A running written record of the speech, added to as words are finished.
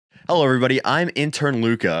Hello, everybody. I'm intern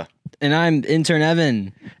Luca. And I'm intern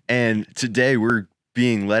Evan. And today we're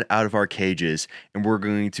being let out of our cages and we're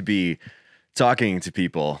going to be talking to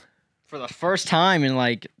people. For the first time in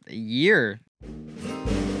like a year.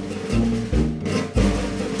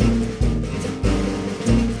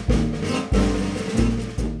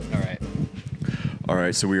 All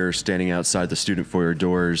right, so we are standing outside the student foyer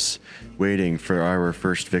doors waiting for our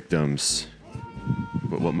first victims.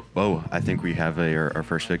 Oh, I think we have our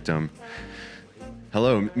first victim.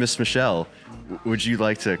 Hello, Miss Michelle. Would you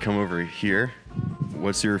like to come over here?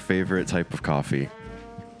 What's your favorite type of coffee?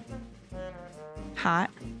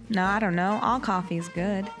 Hot? No, I don't know. All coffee is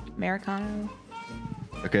good. Americano.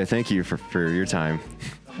 Okay, thank you for your time.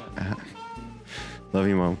 Love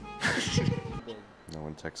you, Mom. No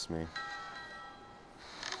one texts me.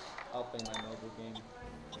 I'll play my mobile game.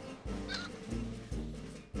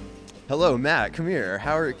 Hello, Matt. Come here.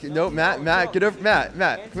 How are you? No, Matt, get over. Matt,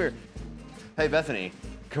 come here. Hey, Bethany,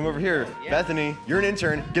 come over here. Yeah. Bethany, you're an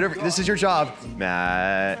intern. Get over. This is your job,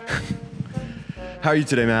 Matt. How are you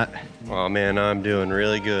today, Matt? Oh man, I'm doing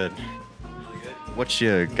really good. What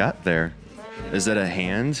you got there? Is that a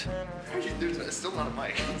hand? It's still not a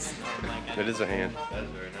mic. It is a hand. That is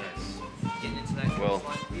very nice. Well,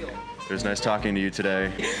 it was nice talking to you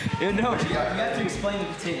today. No, you have to explain the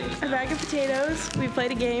potatoes. A bag of potatoes. We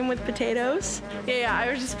played a game with potatoes. Yeah,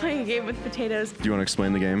 I was just playing a game with potatoes. Do you want to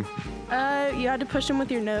explain the game? You had to push them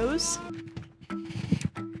with your nose.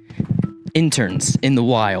 Interns in the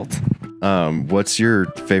Wild. What's your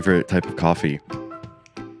favorite type of coffee?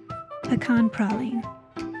 Pecan praline.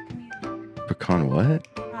 Pecan what?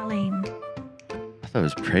 Praline. I thought it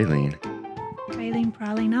was praline.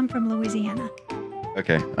 Praline. I'm from Louisiana.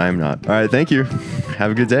 Okay, I'm not. All right, thank you.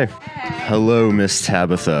 Have a good day. Hello, Miss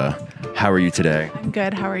Tabitha. How are you today? I'm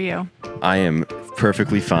good. How are you? I am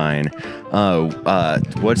perfectly fine.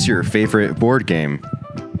 What's your favorite board game?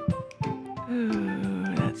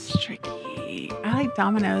 Ooh, that's tricky. I like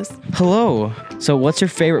dominoes. Hello. So what's your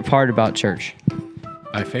favorite part about church?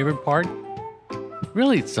 My favorite part?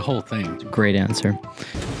 Really, it's the whole thing. Great answer.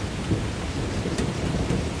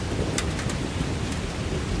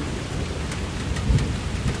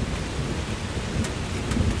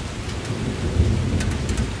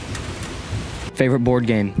 Favorite board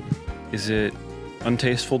game? Is it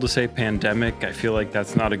untasteful to say pandemic? I feel like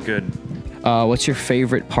that's not a good... What's your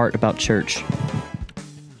favorite part about church?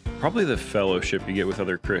 Probably the fellowship you get with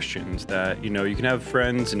other Christians, that, you know, you can have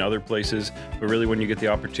friends in other places, but really when you get the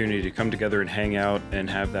opportunity to come together and hang out and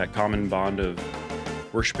have that common bond of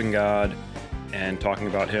worshiping God and talking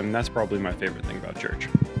about Him, that's probably my favorite thing about church.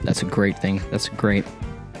 That's a great thing. That's great.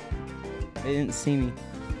 They didn't see me.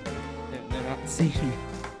 They're not seeing me.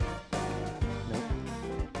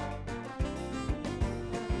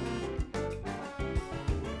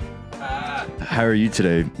 How are you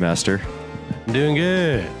today, Master? I'm doing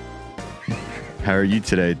good. How are you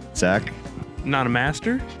today, Zach? Not a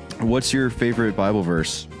master. What's your favorite Bible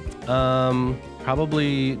verse?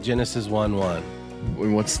 Probably Genesis 1:1.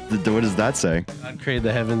 What does that say? God created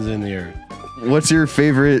the heavens and the earth. What's your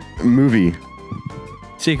favorite movie?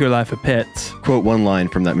 Secret Life of Pets. Quote one line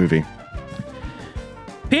from that movie.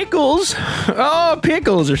 Pickles. Oh,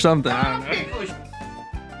 pickles or something. I don't know.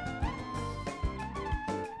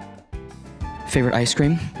 Favorite ice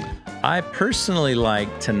cream? I personally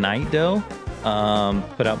like Tonight Dough,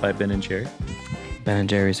 put out by Ben & Jerry. Ben &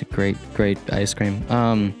 Jerry's a great ice cream.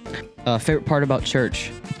 Favorite part about church?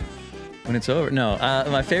 When it's over? No.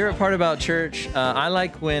 My favorite part about church, I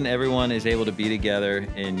like when everyone is able to be together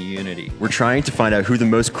in unity. We're trying to find out who the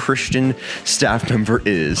most Christian staff member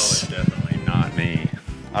is. Oh, it's definitely not me.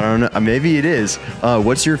 I don't know. Maybe it is.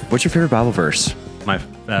 What's your favorite Bible verse? My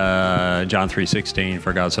John 3:16,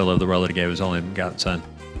 for God so loved the world that He gave His only begotten Son.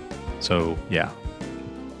 So yeah.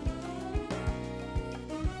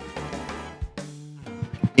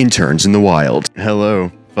 Interns in the Wild.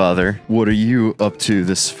 Hello, Father. What are you up to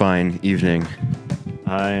this fine evening?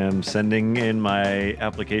 I am sending in my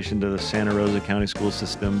application to the Santa Rosa County School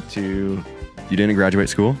System to... You didn't graduate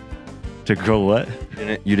school? To go what?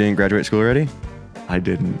 You didn't graduate school already? I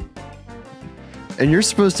didn't. And you're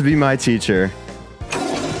supposed to be my teacher.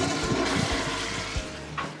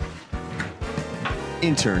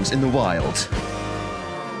 Interns in the Wild.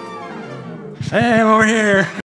 Hey, I'm over here.